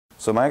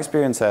So my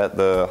experience at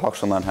the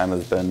Hochschule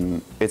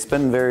Mannheim it's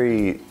been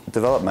very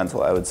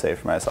developmental, I would say,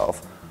 for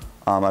myself.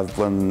 I've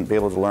been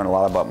able to learn a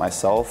lot about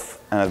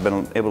myself, and I've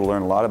been able to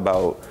learn a lot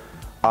about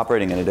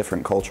operating in a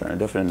different culture, in a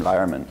different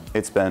environment.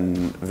 It's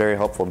been very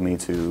helpful to me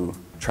to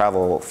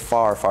travel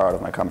far, far out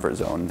of my comfort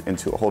zone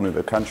into a whole new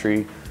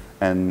country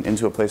and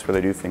into a place where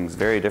they do things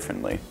very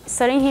differently.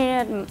 Studying here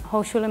at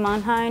Hochschule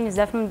Mannheim has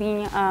definitely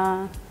been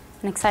an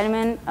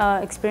excitement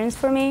experience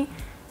for me.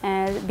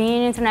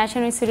 Being an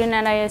international student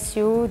at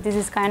ISU, this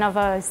is kind of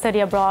a study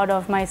abroad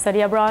of my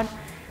study abroad.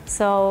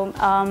 So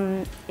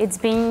it's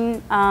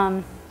been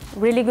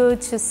really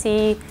good to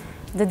see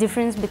the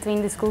difference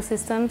between the school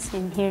systems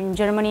here in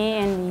Germany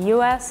and the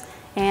US.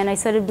 And I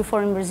studied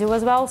before in Brazil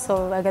as well,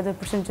 so I got the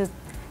opportunity to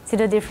see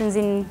the difference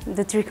in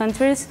the three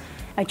countries.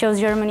 I chose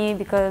Germany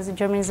because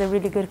Germany is a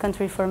really good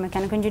country for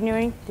mechanical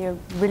engineering. They're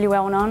really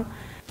well known.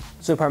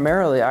 So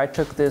primarily I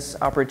took this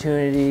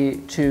opportunity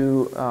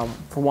to,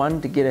 for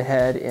one, to get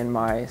ahead in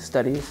my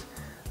studies,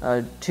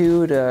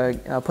 two,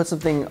 to put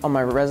something on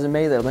my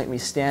resume that would make me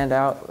stand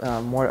out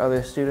more to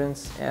other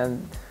students,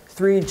 and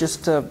three,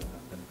 just to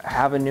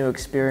have a new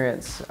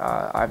experience.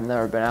 I've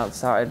never been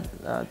outside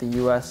the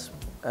US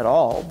at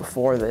all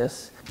before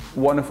this.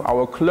 One of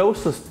our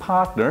closest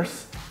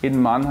partners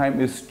in Mannheim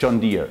is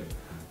John Deere.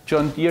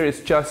 John Deere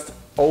is just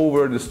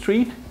over the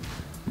street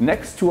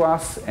next to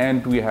us,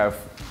 and we have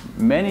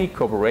many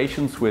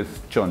cooperations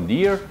with John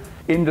Deere.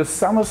 In the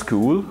summer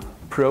school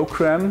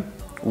program,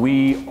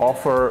 we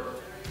offer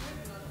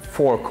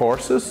 4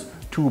 courses,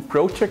 2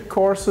 project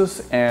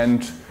courses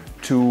and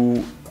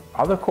 2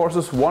 other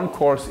courses. One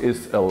course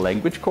is a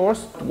language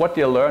course. What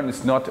they learn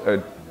is not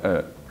a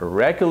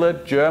regular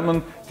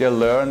German, they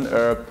learn,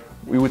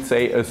 we would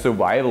say, a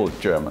survival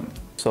German.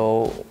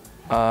 So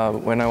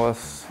when I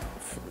was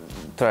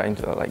trying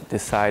to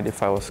decide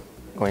if I was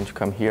going to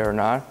come here or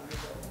not,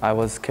 I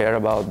was scared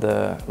about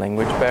the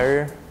language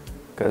barrier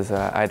because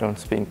I don't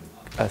speak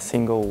a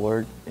single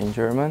word in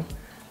German,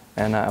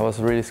 and I was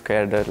really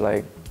scared that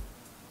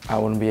I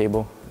wouldn't be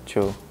able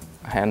to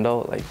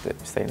handle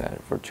staying there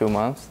for 2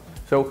 months.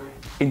 So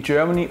in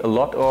Germany a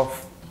lot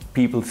of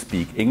people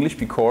speak English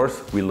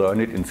because we learn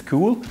it in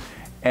school,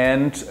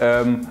 and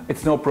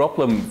it's no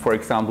problem, for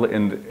example,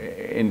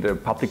 in the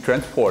public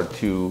transport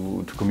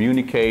to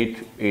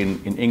communicate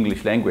in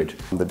English language.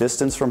 The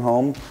distance from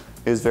home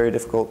is very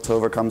difficult to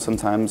overcome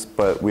sometimes,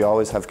 but we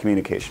always have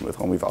communication with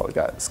home. We've always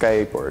got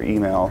Skype or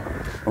email,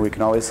 and we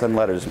can always send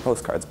letters and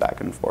postcards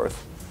back and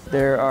forth.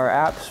 There are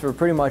apps for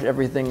pretty much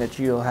everything that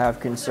you'll have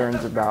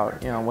concerns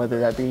about, whether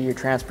that be your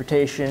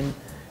transportation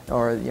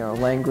or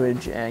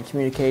language and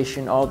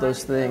communication, all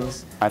those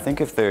things. I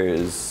think if there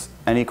is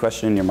any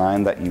question in your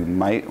mind that you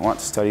might want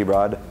to study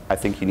abroad, I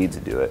think you need to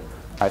do it.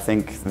 I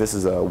think this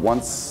is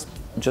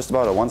just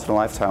about a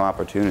once-in-a-lifetime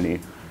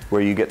opportunity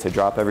where you get to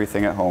drop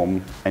everything at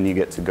home and you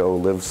get to go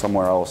live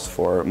somewhere else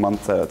for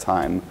months at a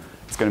time.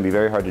 It's going to be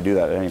very hard to do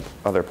that at any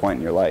other point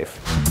in your life.